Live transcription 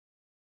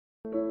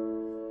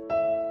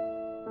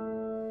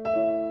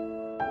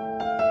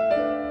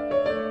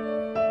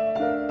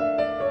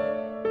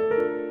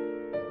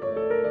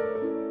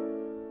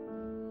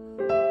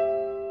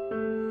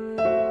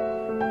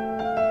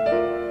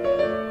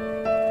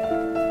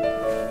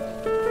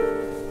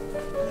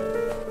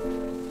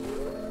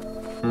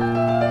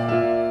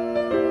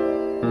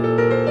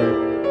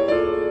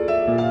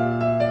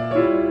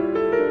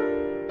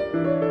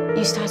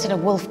at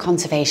a wolf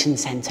conservation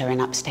center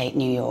in upstate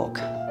New York.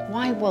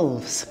 Why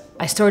wolves?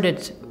 I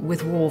started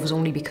with wolves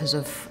only because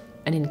of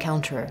an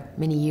encounter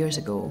many years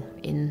ago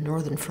in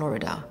northern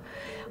Florida.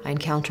 I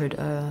encountered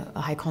a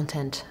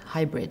high-content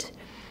hybrid,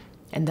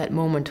 and that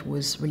moment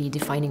was really a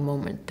defining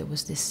moment. There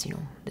was this, it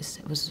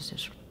was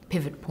this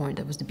pivot point.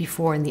 That was the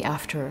before and the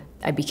after.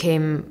 I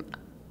became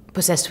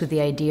possessed with the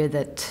idea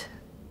that,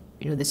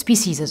 the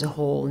species as a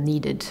whole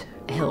needed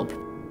help.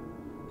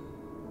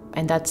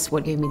 And that's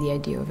what gave me the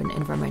idea of an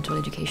environmental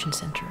education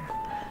center.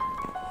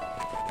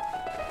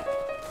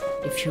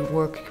 If you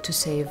work to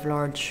save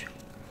large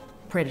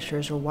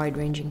predators or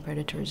wide-ranging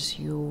predators,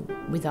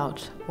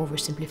 without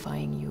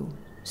oversimplifying, you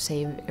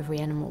save every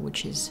animal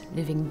which is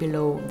living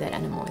below that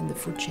animal in the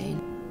food chain.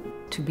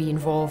 To be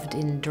involved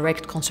in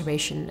direct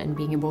conservation and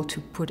being able to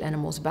put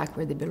animals back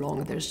where they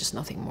belong, there's just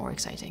nothing more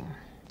exciting.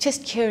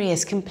 Just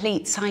curious,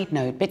 complete side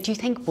note, but do you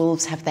think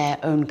wolves have their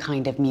own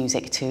kind of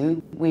music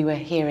too? We were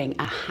hearing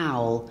a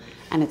howl,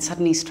 and it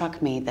suddenly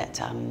struck me that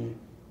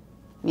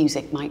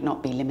music might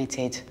not be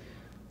limited,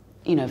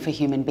 for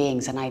human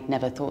beings, and I'd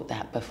never thought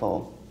that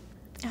before.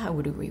 Yeah, I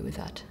would agree with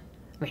that.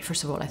 I mean,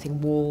 first of all, I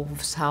think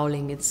wolves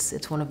howling,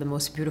 it's one of the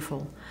most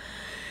beautiful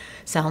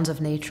sounds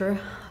of nature.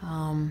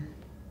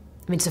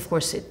 Of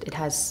course, it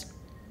has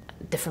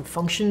different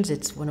functions.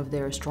 It's one of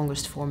their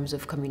strongest forms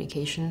of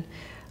communication.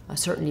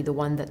 Certainly the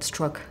one that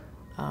struck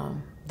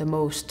the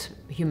most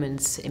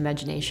humans'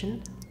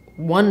 imagination.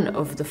 One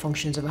of the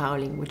functions of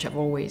howling, which I've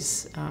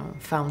always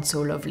found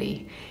so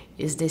lovely,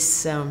 is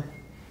this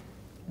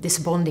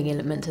bonding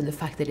element and the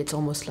fact that it's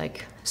almost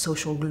like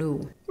social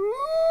glue.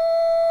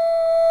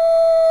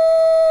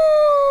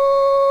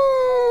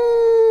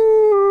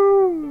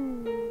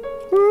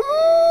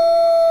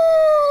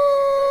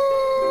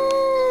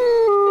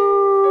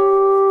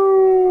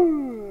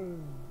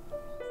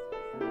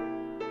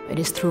 It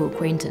is through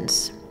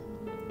acquaintance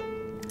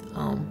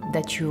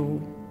that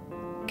you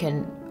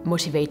can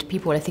motivate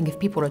people. I think if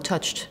people are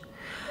touched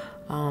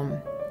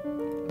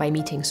by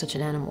meeting such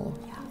an animal,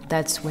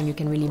 that's when you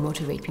can really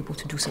motivate people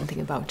to do something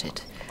about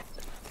it.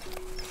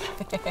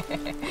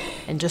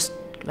 And just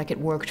like it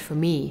worked for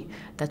me,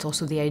 that's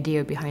also the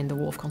idea behind the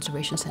Wolf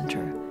Conservation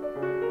Center.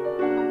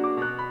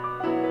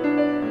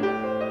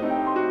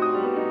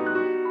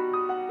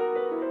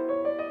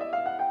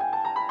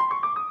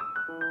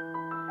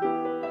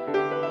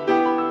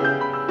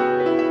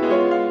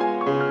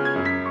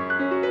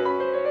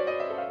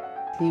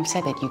 You've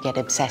said that you get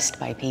obsessed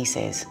by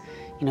pieces.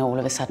 All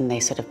of a sudden they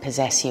sort of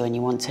possess you and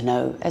you want to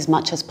know as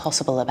much as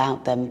possible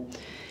about them.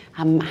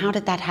 How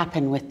did that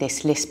happen with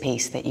this Liszt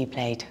piece that you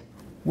played?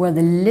 Well,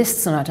 the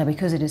Liszt sonata,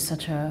 because it is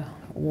such a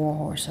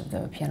warhorse of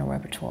the piano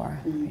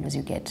repertoire, as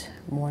you get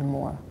more and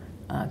more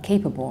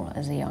capable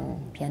as a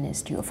young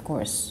pianist, you of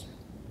course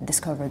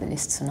discover the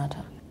Liszt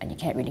sonata. And you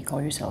can't really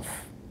call yourself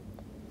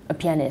a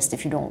pianist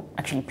if you don't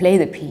actually play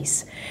the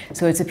piece.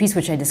 So it's a piece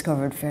which I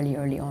discovered fairly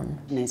early on.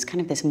 And it's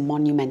kind of this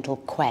monumental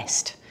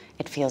quest,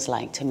 it feels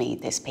like to me,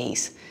 this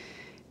piece.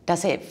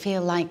 Does it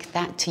feel like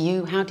that to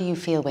you? How do you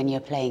feel when you're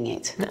playing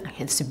it?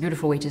 It's a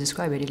beautiful way to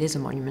describe it. It is a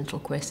monumental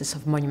quest. It's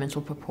of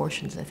monumental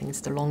proportions. I think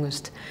it's the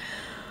longest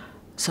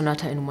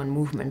sonata in one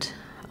movement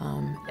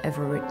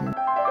ever written.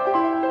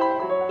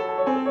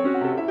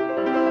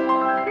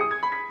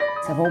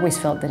 I've always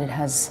felt that it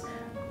has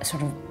a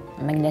sort of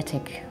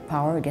magnetic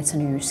power. It gets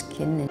under your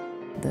skin.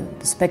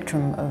 The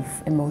spectrum of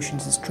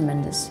emotions is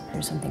tremendous.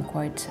 There's something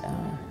quite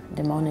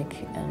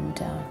demonic and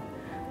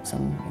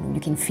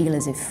you can feel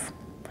as if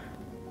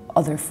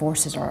other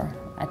forces are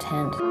at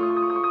hand.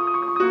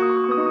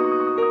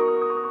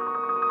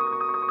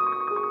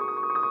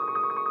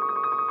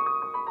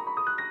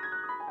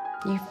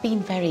 You've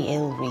been very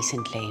ill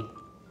recently.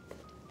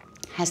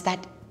 Has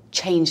that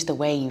changed the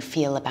way you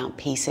feel about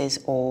pieces,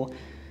 or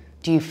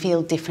do you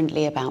feel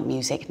differently about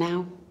music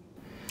now?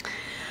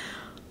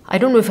 I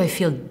don't know if I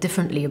feel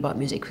differently about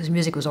music, because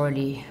music was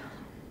already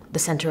the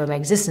center of my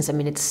existence.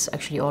 It's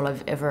actually all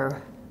I've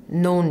ever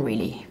known,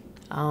 really.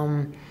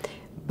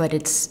 But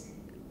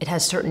it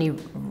has certainly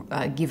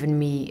given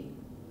me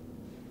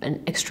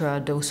an extra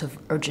dose of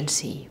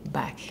urgency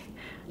back.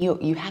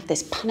 You have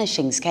this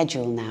punishing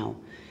schedule now.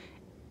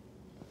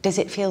 Does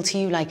it feel to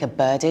you like a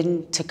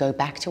burden to go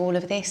back to all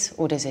of this,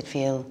 or does it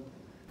feel...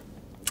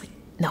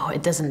 No,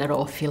 it doesn't at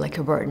all feel like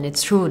a burden.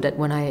 It's true that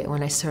when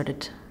I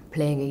started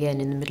playing again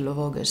in the middle of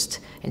August,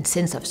 and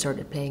since I've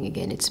started playing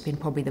again, it's been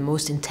probably the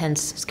most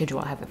intense schedule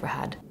I have ever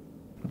had.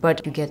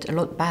 But you get a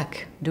lot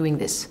back doing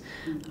this,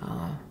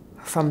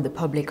 from the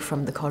public,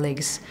 from the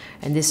colleagues,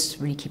 and this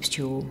really keeps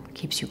you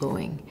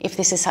going. If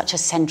this is such a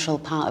central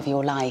part of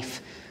your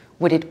life,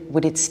 would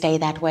it stay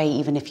that way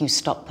even if you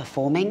stop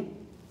performing?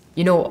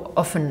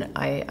 Often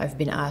I've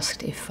been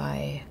asked if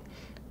I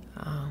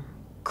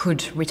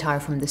could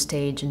retire from the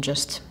stage and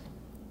just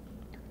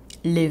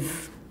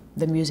live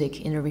the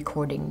music in a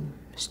recording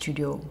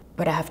studio.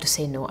 But I have to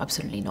say no,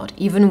 absolutely not.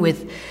 Even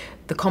with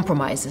the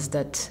compromises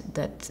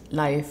that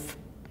live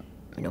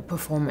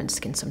performance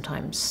can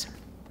sometimes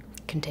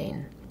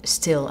contain.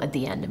 still at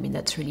the end. I mean,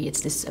 that's really,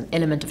 it's this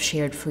element of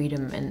shared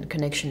freedom and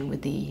connection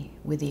with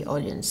the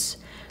audience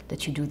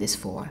that you do this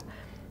for.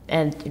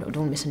 And, you know,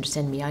 don't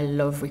misunderstand me, I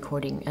love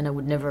recording, and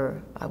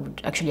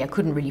I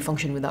couldn't really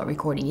function without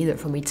recording either.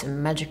 For me, it's a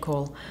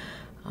magical,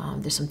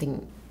 there's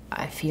something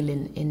I feel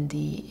in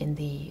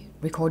the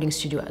recording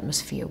studio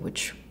atmosphere,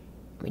 which,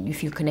 I mean, you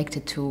feel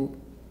connected to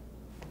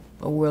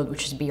a world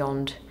which is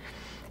beyond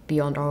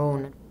our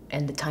own,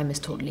 and the time is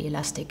totally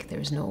elastic. There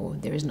is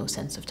no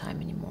sense of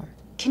time anymore.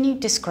 Can you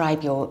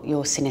describe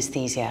your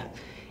synesthesia?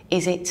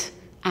 Is it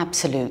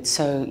absolute?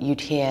 So you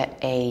hear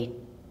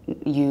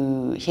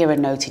a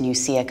note and you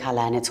see a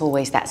colour, and it's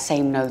always that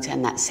same note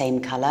and that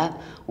same colour?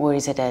 Or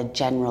is it a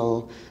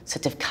general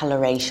sort of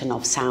coloration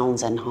of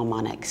sounds and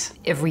harmonics?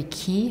 Every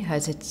key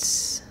has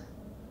its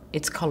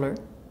colour,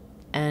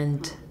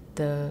 and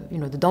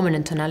the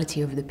dominant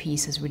tonality of the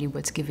piece is really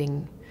what's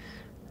giving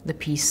the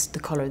piece the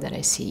color that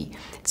I see.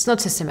 It's not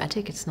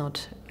systematic, it's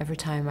not every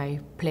time I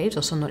play, it's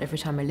also not every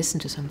time I listen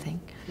to something.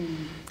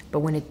 But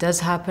when it does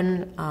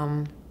happen,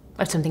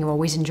 that's something I've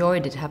always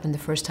enjoyed. It happened the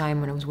first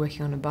time when I was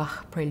working on a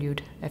Bach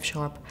prelude, F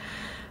sharp,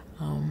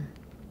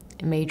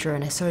 major,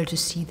 and I started to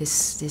see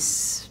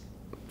this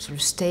sort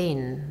of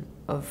stain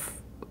of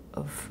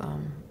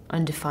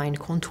undefined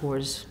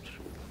contours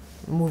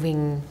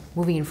moving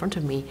in front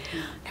of me.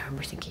 I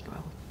remember thinking,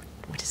 well,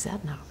 what is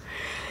that now?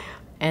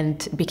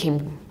 And it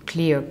became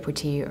clear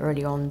pretty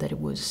early on that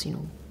it was, you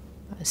know,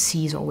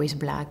 C is always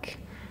black,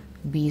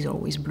 B is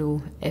always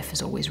blue, F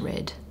is always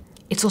red.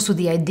 It's also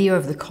the idea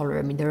of the color.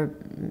 I mean, there are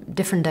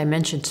different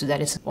dimensions to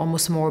that. It's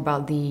almost more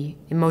about the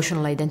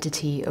emotional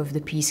identity of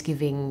the piece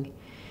giving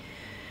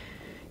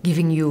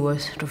you a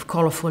sort of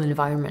colorful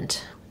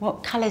environment.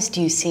 What colors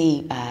do you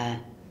see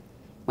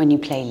when you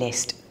play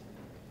Liszt?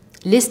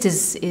 Liszt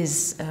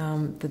is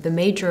the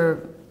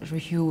major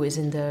hue is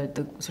in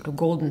the sort of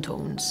golden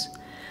tones.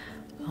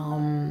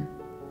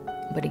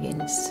 But again,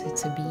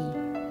 it's a B,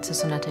 it's a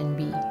sonata in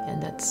B,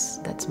 and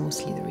that's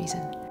mostly the reason.